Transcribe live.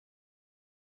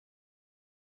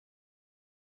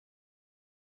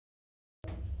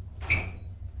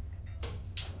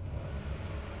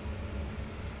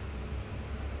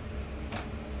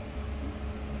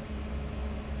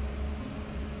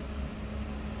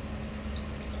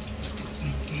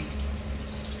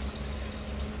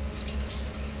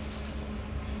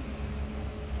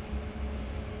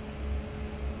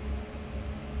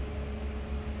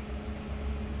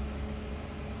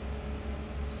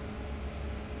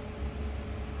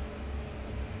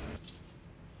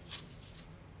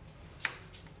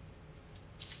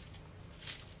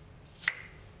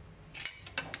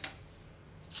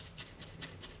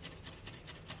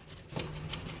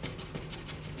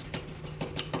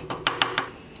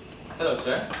Hello,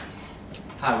 sir.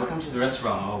 Hi, welcome to the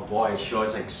restaurant. Oh boy, it sure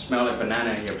is like smell like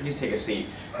banana in here. Please take a seat.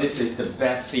 This is the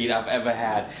best seat I've ever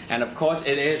had, and of course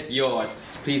it is yours.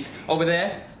 Please, over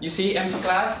there, you see empty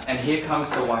glass, and here comes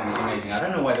the wine. It's amazing. I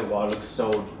don't know why the wall looks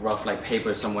so rough, like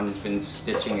paper. Someone has been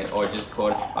stitching it, or just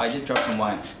poured. I just dropped some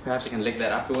wine. Perhaps I can lick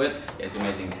that afterward. Yeah, it's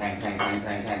amazing. Tang, tang, tang,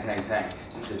 tang, tang, tang, tang.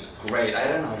 This is great. I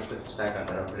don't know how to put this back on,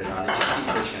 but I'll put it on. It's just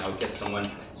keep pushing. I'll get someone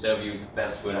serve you the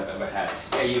best food I've ever had.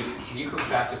 Hey, you cook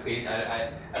faster, please. I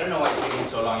don't know why it's taking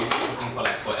so long. You've been cooking for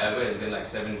like forever. It's been like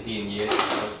 17 years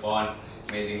since I was born.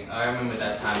 Amazing. I remember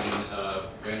that time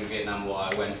during the Vietnam War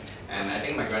I went, and I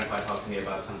think my grandpa talked to me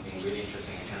about something really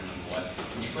interesting. I can't remember what.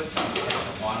 Can you put some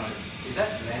ketchup on with, is that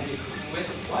lamb you're cooking with?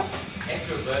 What?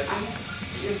 Extra virgin?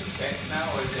 Are you into sex now,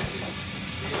 or is it just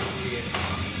really weird?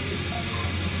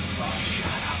 Shut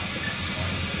up.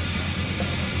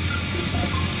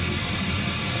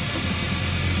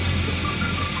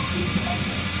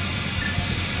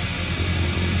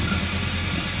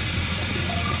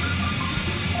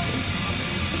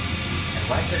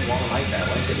 Why is it wall like that?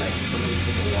 Why is it like so many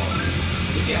people wall?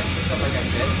 If you have ketchup, like I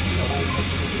said, it always makes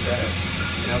it a little better.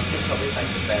 You know, ketchup is like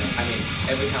the best. I mean,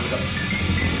 every time I go...